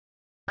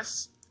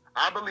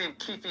I believe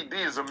KEEFED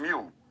is a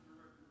mule.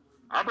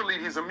 I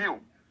believe he's a mule.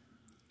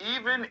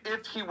 Even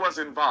if he was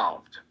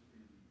involved,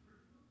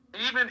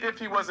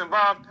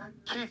 KEEFED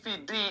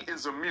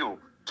is a mule.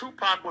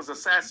 Tupac was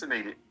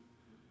assassinated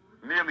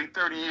nearly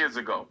 30 years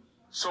ago.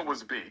 So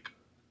was Big.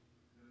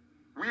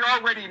 We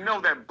already know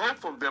that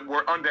both of them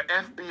were under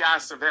FBI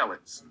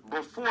surveillance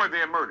before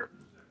their murder.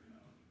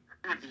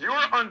 If you're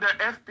under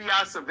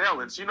FBI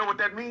surveillance, you know what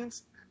that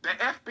means? The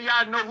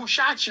FBI know who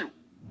shot you.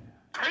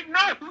 They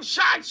know who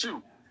shot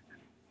you.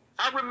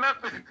 I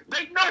remember,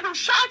 they know who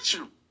shot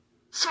you.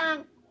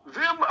 So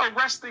them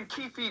arresting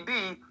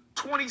KEEFED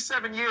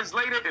 27 years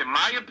later, in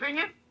my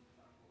opinion,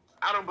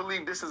 I don't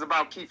believe this is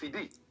about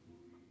KEEFED.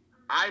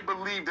 I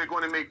believe they're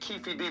going to make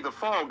KEEFED the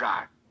fall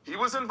guy. He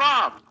was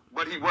involved,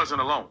 but he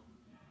wasn't alone.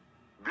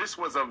 This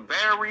was a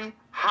very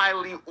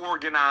highly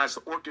organized,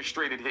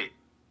 orchestrated hit.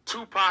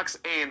 Tupac's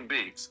and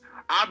Big's.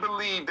 I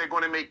believe they're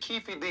going to make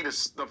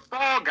KEEFED the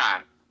fall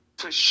guy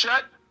to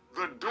shut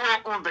the door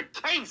on the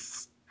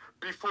case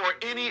before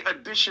any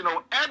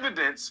additional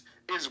evidence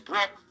is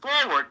brought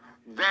forward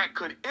that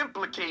could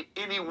implicate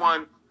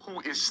anyone who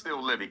is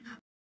still living.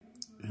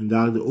 And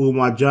Dr.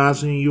 Umar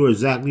Johnson, you're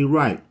exactly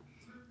right.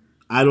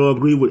 I don't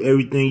agree with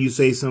everything you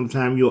say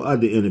sometime in your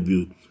other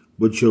interviews,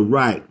 but you're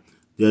right.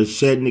 They're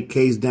shutting the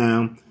case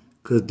down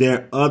because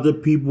there are other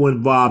people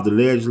involved,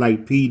 alleged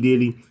like P.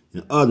 Diddy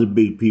and other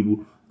big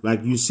people.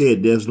 Like you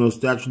said, there's no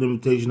statute of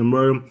limitation of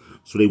murder,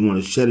 so they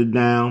want to shut it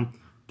down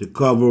to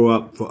cover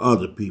up for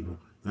other people.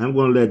 And I'm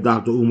going to let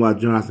Dr. Umar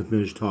Johnson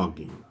finish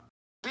talking.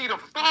 Be the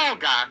fall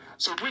guy,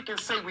 so we can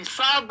say we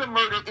solved the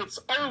murder, it's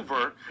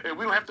over, and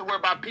we don't have to worry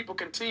about people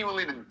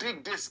continually to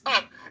dig this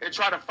up and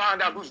try to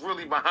find out who's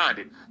really behind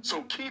it.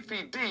 So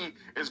KEEFED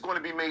is going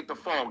to be made the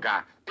fall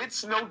guy.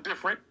 It's no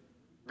different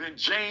than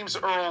James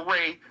Earl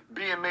Ray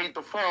being made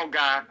the fall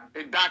guy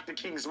in Dr.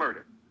 King's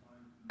murder.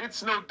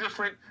 It's no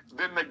different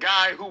than the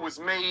guy who was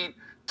made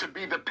to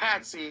be the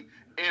patsy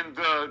in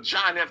the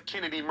John F.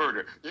 Kennedy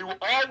murder. You will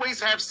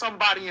always have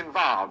somebody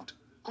involved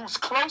who's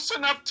close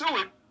enough to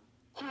it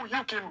who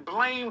you can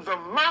blame the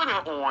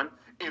murder on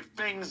if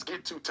things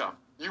get too tough.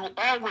 You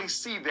always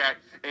see that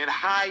in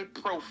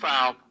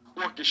high-profile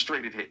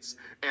orchestrated hits.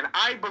 And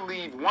I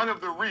believe one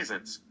of the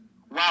reasons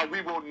why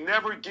we will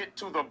never get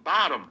to the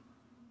bottom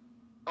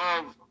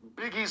of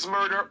Biggie's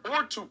murder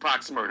or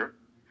Tupac's murder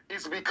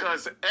is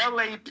because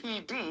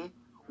LAPD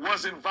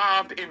was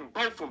involved in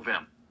both of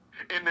them.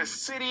 And the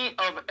city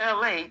of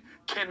LA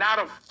cannot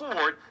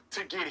afford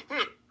to get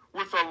hit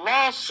with a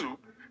lawsuit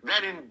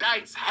that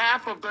indicts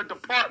half of the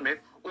department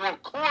or a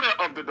quarter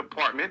of the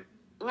department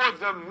or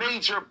the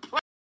major player.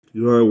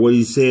 You heard what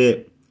he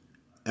said?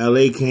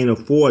 LA can't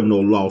afford no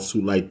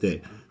lawsuit like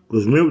that.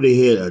 Because remember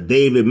they had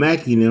David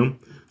Mackey and them.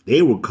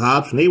 They were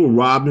cops and they were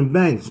robbing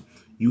banks.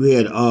 You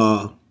had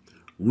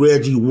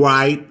Reggie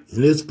White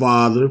and his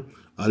father,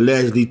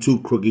 allegedly two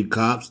crooked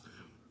cops.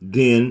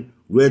 Then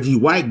Reggie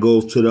White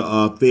goes to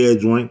the fair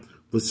joint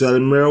for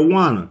selling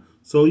marijuana.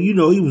 So, you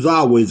know, he was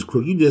always a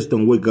crook. You just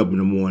don't wake up in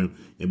the morning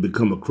and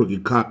become a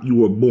crooked cop. You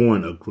were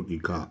born a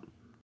crooked cop.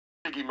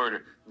 Biggie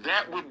murder.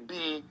 That would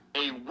be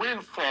a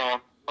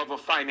windfall of a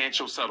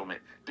financial settlement.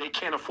 They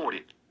can't afford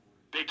it.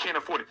 They can't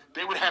afford it.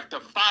 They would have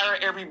to fire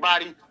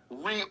everybody,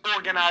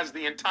 reorganize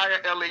the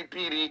entire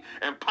LAPD,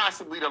 and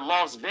possibly the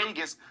Las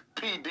Vegas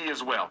PD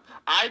as well.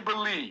 I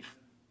believe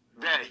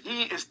that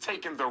he is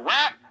taking the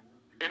rap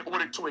in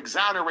order to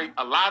exonerate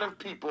a lot of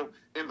people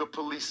in the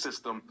police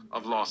system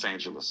of Los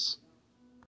Angeles.